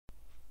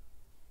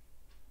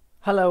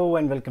Hello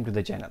and welcome to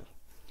the channel.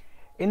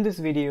 In this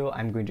video,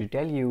 I'm going to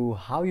tell you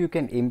how you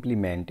can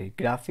implement a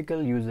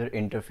graphical user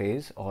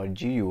interface or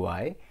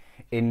GUI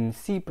in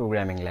C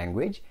programming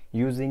language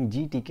using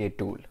GTK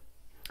tool.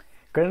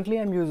 Currently,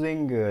 I'm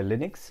using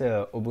Linux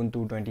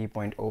Ubuntu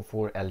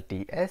 20.04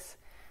 LTS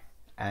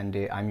and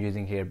I'm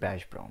using here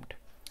bash prompt.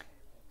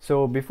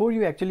 So before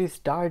you actually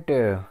start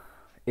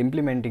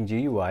implementing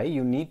GUI,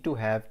 you need to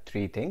have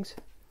three things.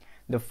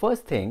 The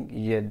first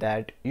thing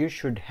that you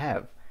should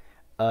have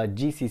a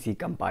GCC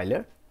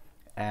compiler,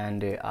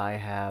 and I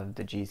have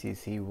the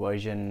GCC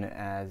version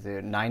as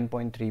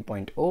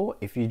 9.3.0.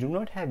 If you do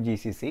not have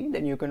GCC,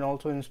 then you can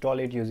also install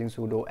it using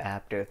sudo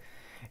apt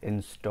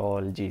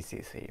install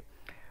GCC.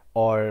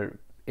 Or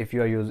if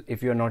you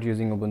are not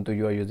using Ubuntu,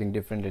 you are using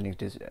different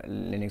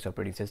Linux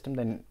operating system,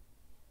 then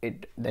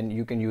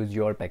you can use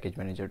your package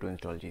manager to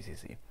install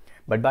GCC.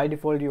 But by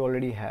default, you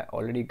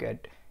already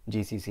get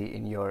GCC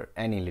in your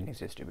any Linux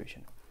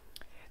distribution.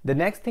 The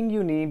next thing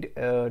you need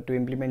to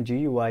implement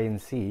GUI in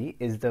C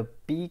is the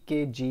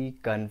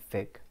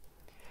pkg-config.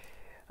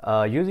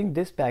 Using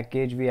this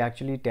package, we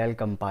actually tell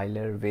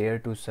compiler where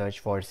to search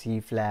for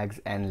C flags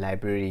and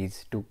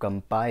libraries to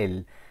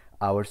compile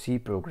our C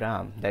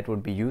program that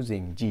would be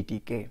using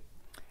GTK.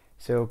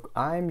 So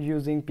I'm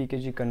using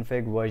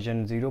pkg-config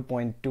version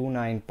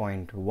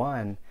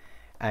 0.29.1,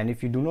 and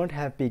if you do not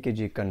have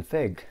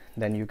pkg-config,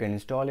 then you can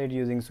install it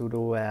using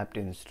sudo apt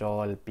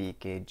install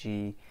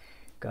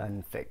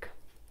pkg-config.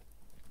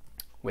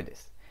 With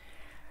this,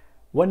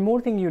 one more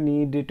thing you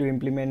need to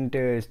implement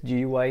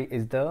GUI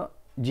is the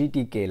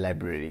GTK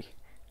library.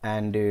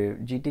 And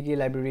GTK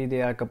library,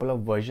 there are a couple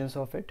of versions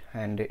of it,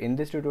 and in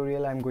this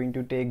tutorial I'm going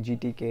to take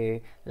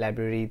GTK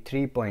library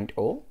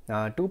 3.0.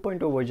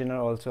 2.0 version are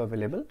also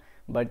available,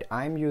 but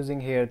I'm using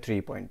here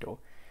 3.0.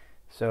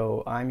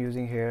 So I'm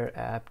using here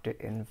apt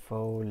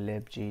info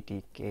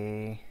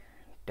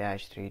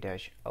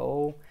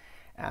libgtk-3-0,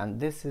 and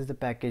this is the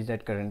package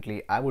that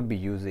currently I would be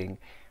using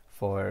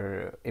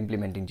for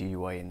implementing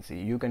GUI in C.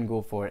 You can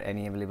go for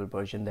any available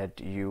version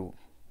that you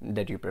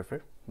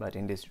prefer, but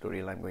in this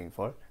tutorial I'm going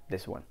for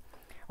this one.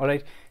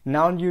 Alright,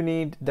 now you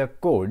need the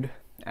code,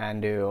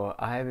 and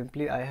I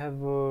have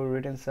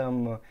written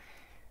some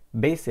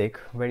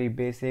very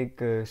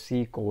basic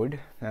C code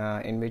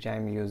in which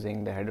I'm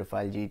using the header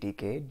file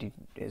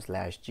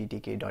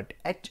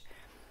gtk/gtk.h,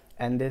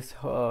 and this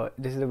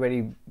is a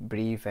very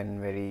brief and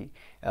very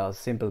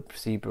simple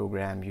C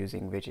program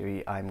using which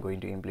I'm going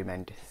to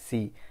implement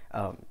C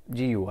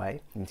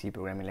GUI in C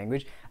programming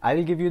language. I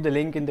will give you the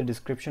link in the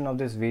description of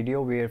this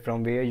video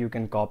from where you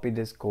can copy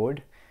this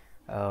code.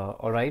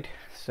 Alright,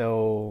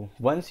 so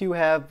once you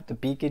have the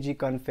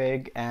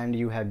pkg-config and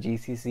you have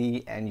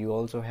GCC and you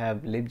also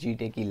have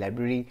libgtk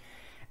library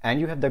and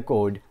you have the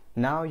code,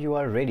 now you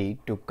are ready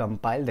to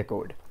compile the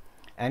code.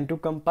 And to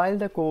compile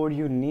the code,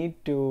 you need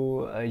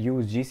to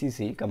use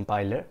GCC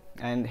compiler,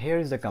 and here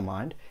is the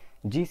command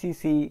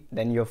GCC,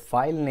 then your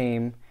file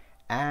name,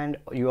 and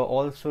you are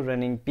also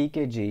running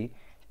pkg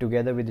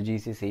together with the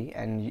GCC,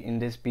 and in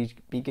this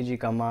pkg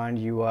command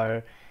you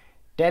are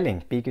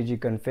telling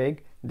pkg-config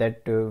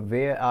that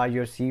where are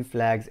your C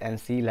flags and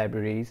C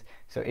libraries.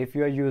 So if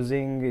you are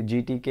using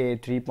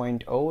GTK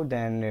 3.0,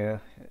 then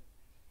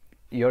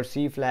your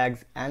C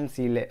flags and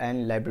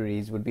and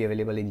libraries would be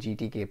available in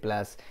GTK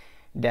plus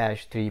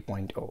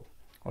 -3.0.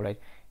 Alright,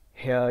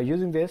 here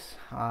using this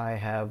I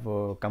have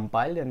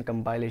compiled, and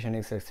compilation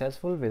is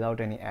successful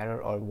without any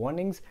error or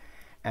warnings.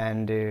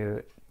 And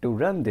to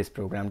run this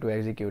program, to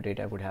execute it,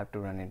 I would have to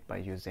run it by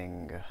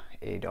using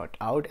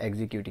a.out,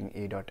 executing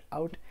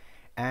a.out.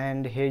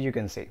 And here you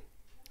can see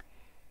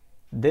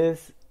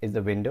this is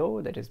the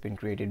window that has been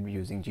created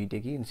using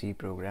GTK in C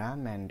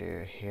program, and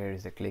here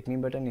is the click me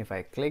button. If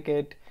I click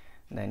it,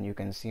 then you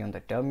can see on the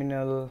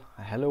terminal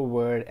a hello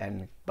world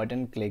and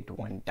button clicked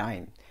one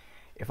time.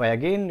 If I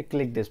again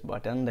click this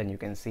button, then you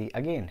can see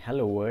again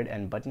hello world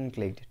and button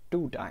clicked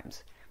 2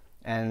 times.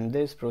 And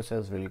this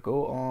process will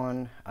go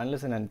on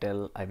unless and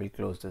until I will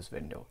close this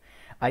window.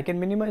 I can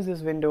minimize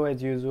this window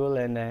as usual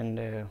and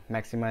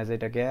maximize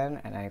it again,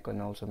 and I can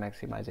also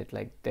maximize it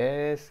like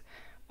this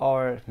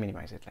or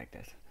minimize it like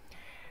this.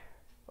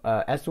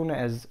 As soon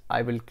as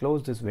I will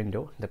close this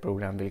window, the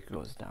program will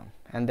close down,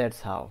 and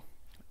that's how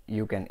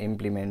you can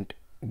implement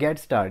get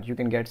start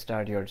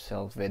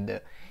yourself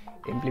with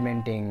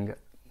implementing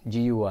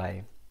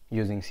GUI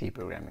using C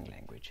programming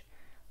language.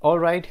 All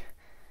right,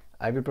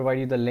 I will provide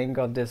you the link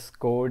of this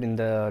code in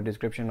the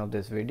description of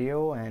this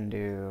video, and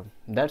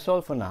that's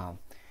all for now.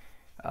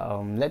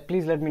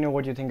 Please let me know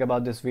what you think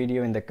about this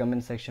video in the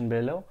comment section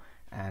below,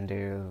 and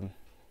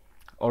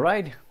all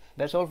right,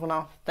 that's all for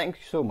now. Thank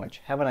you so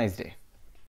much. Have a nice day.